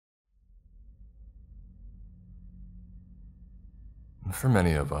For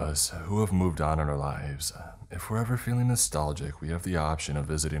many of us who have moved on in our lives, if we're ever feeling nostalgic, we have the option of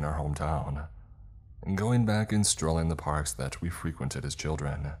visiting our hometown and going back and strolling the parks that we frequented as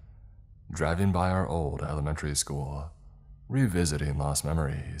children, driving by our old elementary school, revisiting lost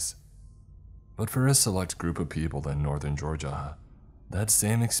memories. But for a select group of people in northern Georgia, that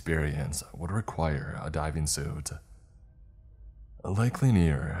same experience would require a diving suit. Lake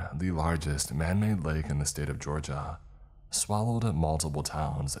Lanier, the largest man-made lake in the state of Georgia, swallowed multiple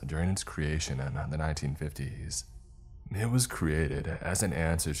towns during its creation in the 1950s. It was created as an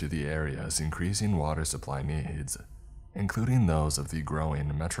answer to the area's increasing water supply needs, including those of the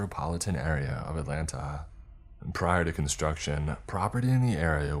growing metropolitan area of Atlanta. Prior to construction, property in the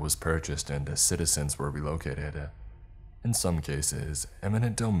area was purchased and citizens were relocated. In some cases,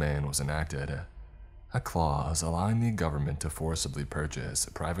 eminent domain was enacted, a clause allowing the government to forcibly purchase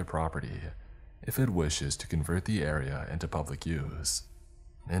private property if it wishes to convert the area into public use.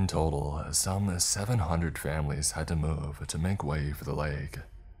 In total, some 700 families had to move to make way for the lake.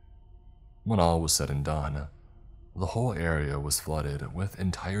 When all was said and done, the whole area was flooded with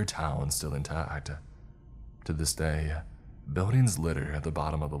entire towns still intact. To this day, buildings litter the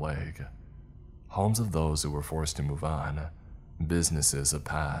bottom of the lake, homes of those who were forced to move on, businesses of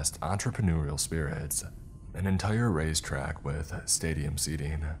past entrepreneurial spirits, an entire racetrack with stadium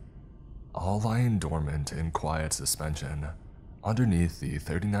seating, all lying dormant in quiet suspension underneath the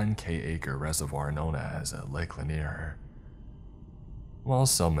 39K-acre reservoir known as Lake Lanier. While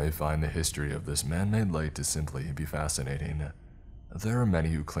some may find the history of this man-made lake to simply be fascinating, there are many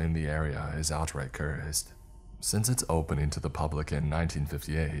who claim the area is outright cursed. Since its opening to the public in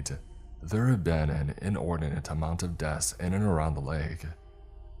 1958, there have been an inordinate amount of deaths in and around the lake,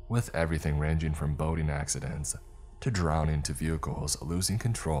 with everything ranging from boating accidents to drowning to vehicles losing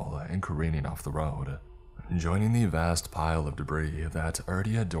control and careening off the road, joining the vast pile of debris that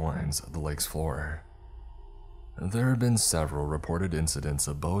already adorns the lake's floor. There have been several reported incidents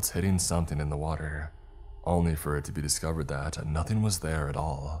of boats hitting something in the water, only for it to be discovered that nothing was there at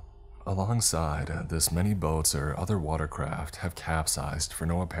all. Alongside this, many boats or other watercraft have capsized for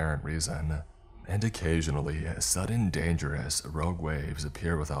no apparent reason, and occasionally sudden dangerous rogue waves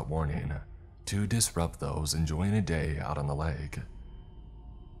appear without warning to disrupt those enjoying a day out on the lake.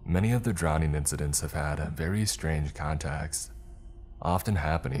 Many of the drowning incidents have had very strange contexts, often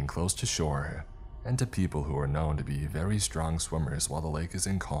happening close to shore and to people who are known to be very strong swimmers while the lake is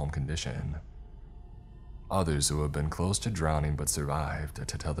in calm condition. Others who have been close to drowning but survived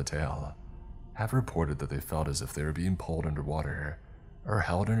to tell the tale have reported that they felt as if they were being pulled underwater or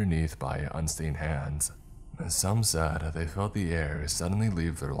held underneath by unseen hands. Some said they felt the air suddenly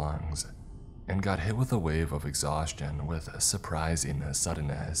leave their lungs and got hit with a wave of exhaustion with surprising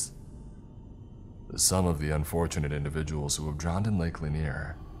suddenness. Some of the unfortunate individuals who have drowned in Lake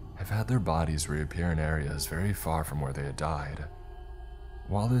Lanier have had their bodies reappear in areas very far from where they had died.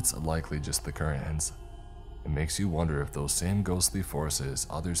 While it's likely just the currents, it makes you wonder if those same ghostly forces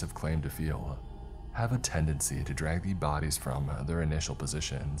others have claimed to feel have a tendency to drag the bodies from their initial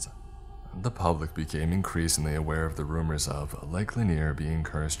positions. The public became increasingly aware of the rumors of Lake Lanier being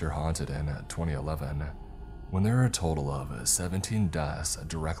cursed or haunted in 2011, when there were a total of 17 deaths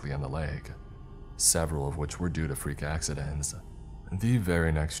directly on the lake, several of which were due to freak accidents. The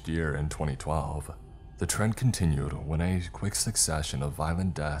very next year, in 2012, the trend continued when a quick succession of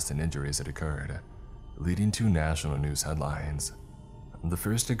violent deaths and injuries had occurred, leading to national news headlines. The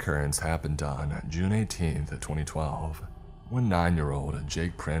first occurrence happened on June 18, 2012, when 9-year-old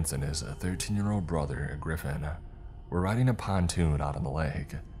Jake Prince and his 13-year-old brother Griffin were riding a pontoon out on the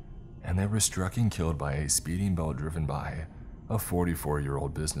lake, and they were struck and killed by a speeding boat driven by a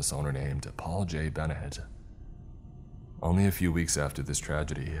 44-year-old business owner named Paul J. Bennett. Only a few weeks after this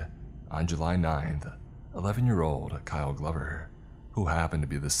tragedy, on July 9th, 11-year-old Kyle Glover, who happened to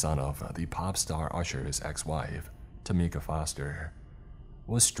be the son of the pop star Usher's ex-wife, Tamika Foster,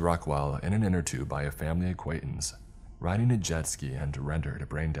 was struck while in an inner tube by a family acquaintance riding a jet ski and rendered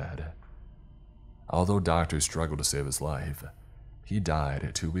brain dead. Although doctors struggled to save his life, he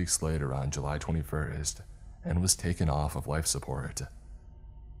died 2 weeks later on July 21st and was taken off of life support.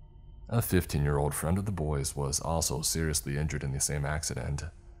 A 15-year-old friend of the boys was also seriously injured in the same accident,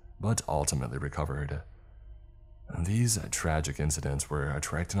 but ultimately recovered. These tragic incidents were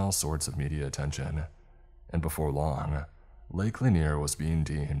attracting all sorts of media attention, and before long, Lake Lanier was being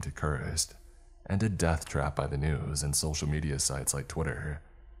deemed cursed and a death trap by the news and social media sites like Twitter,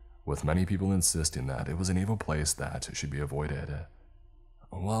 with many people insisting that it was an evil place that should be avoided.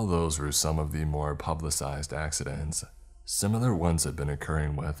 While those were some of the more publicized accidents, similar ones have been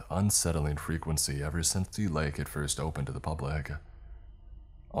occurring with unsettling frequency ever since the lake had first opened to the public.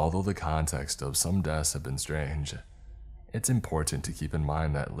 Although the context of some deaths have been strange, it's important to keep in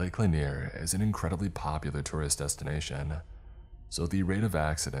mind that Lake Lanier is an incredibly popular tourist destination, so the rate of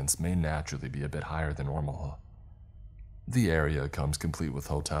accidents may naturally be a bit higher than normal. The area comes complete with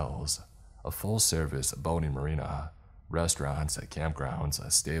hotels, a full-service boating marina, restaurants,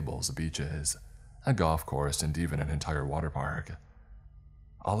 campgrounds, stables, beaches, a golf course, and even an entire water park.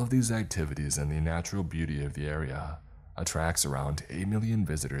 All of these activities and the natural beauty of the area attracts around 8 million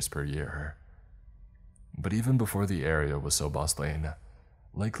visitors per year. But even before the area was so bustling,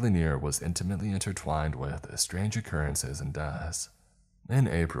 Lake Lanier was intimately intertwined with strange occurrences and deaths. In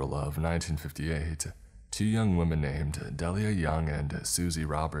April of 1958, two young women named Delia Young and Susie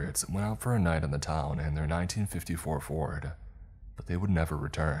Roberts went out for a night on the town in their 1954 Ford, but they would never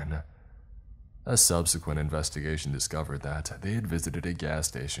return. A subsequent investigation discovered that they had visited a gas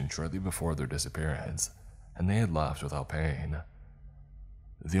station shortly before their disappearance, and they had left without paying.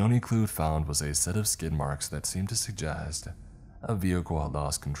 The only clue found was a set of skid marks that seemed to suggest a vehicle had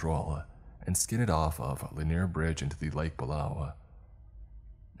lost control and skidded off of Lanier Bridge into the lake below.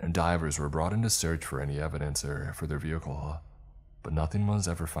 Divers were brought in to search for any evidence for their vehicle, but nothing was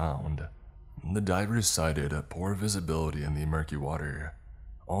ever found. The divers cited poor visibility in the murky water,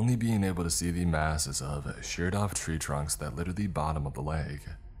 only being able to see the masses of sheared-off tree trunks that littered the bottom of the lake.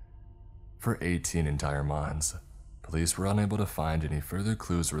 For 18 entire months, police were unable to find any further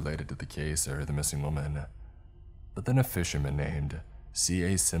clues related to the case or the missing woman. But then a fisherman named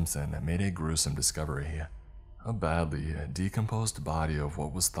C.A. Simpson made a gruesome discovery. A badly decomposed body of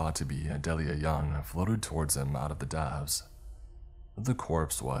what was thought to be Delia Young floated towards him out of the depths. The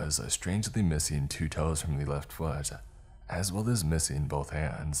corpse was strangely missing 2 toes from the left foot, as well as missing both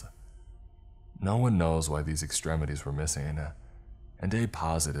hands. No one knows why these extremities were missing, and a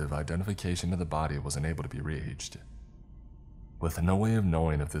positive identification of the body was unable to be reached. With no way of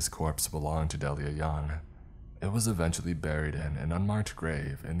knowing if this corpse belonged to Delia Young, it was eventually buried in an unmarked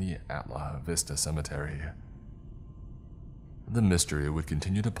grave in the Atla Vista Cemetery. The mystery would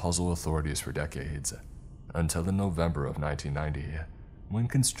continue to puzzle authorities for decades, until in November of 1990, when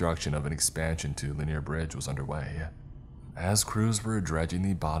construction of an expansion to Lanier Bridge was underway. As crews were dredging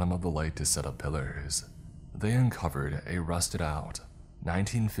the bottom of the lake to set up pillars, they uncovered a rusted-out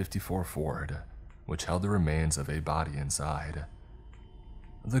 1954 Ford, which held the remains of a body inside.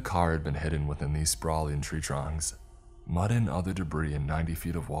 The car had been hidden within these sprawling tree trunks, mud and other debris, in 90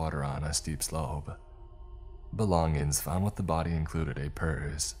 feet of water on a steep slope. Belongings found with the body included a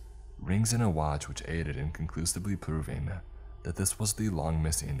purse, rings, and a watch, which aided in conclusively proving that this was the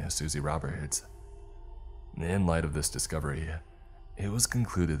long-missing Susie Roberts. In light of this discovery, it was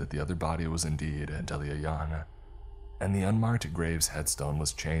concluded that the other body was indeed Delia Young, and the unmarked grave's headstone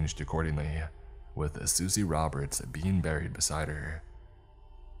was changed accordingly, with Susie Roberts being buried beside her.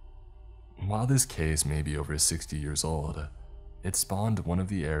 While this case may be over 60 years old, it spawned one of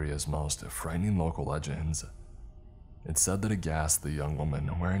the area's most frightening local legends. It's said that a ghastly young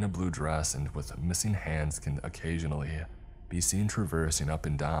woman wearing a blue dress and with missing hands can occasionally be seen traversing up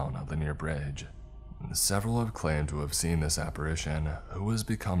and down Lanier Bridge. Several have claimed to have seen this apparition, who has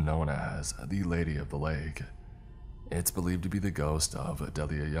become known as the Lady of the Lake. It's believed to be the ghost of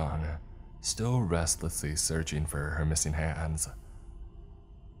Delia Young, still restlessly searching for her missing hands.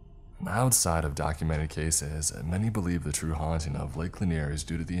 Outside of documented cases, many believe the true haunting of Lake Lanier is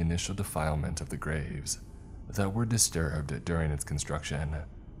due to the initial defilement of the graves that were disturbed during its construction.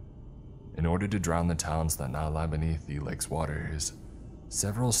 In order to drown the towns that now lie beneath the lake's waters,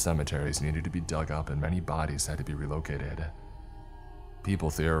 several cemeteries needed to be dug up and many bodies had to be relocated. People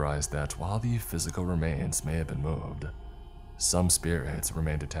theorize that while the physical remains may have been moved, some spirits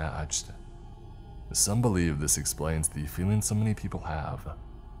remained attached. Some believe this explains the feeling so many people have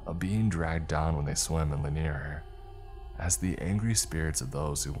of being dragged down when they swim in Lanier, as the angry spirits of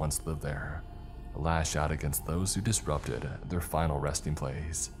those who once lived there lash out against those who disrupted their final resting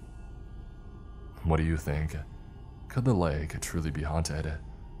place. What do you think? Could the lake truly be haunted,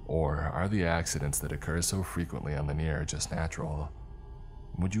 or are the accidents that occur so frequently on Lanier just natural?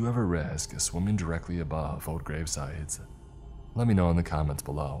 Would you ever risk swimming directly above old gravesites? Let me know in the comments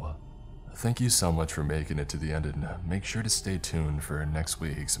below. Thank you so much for making it to the end, and make sure to stay tuned for next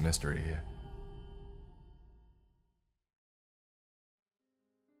week's mystery.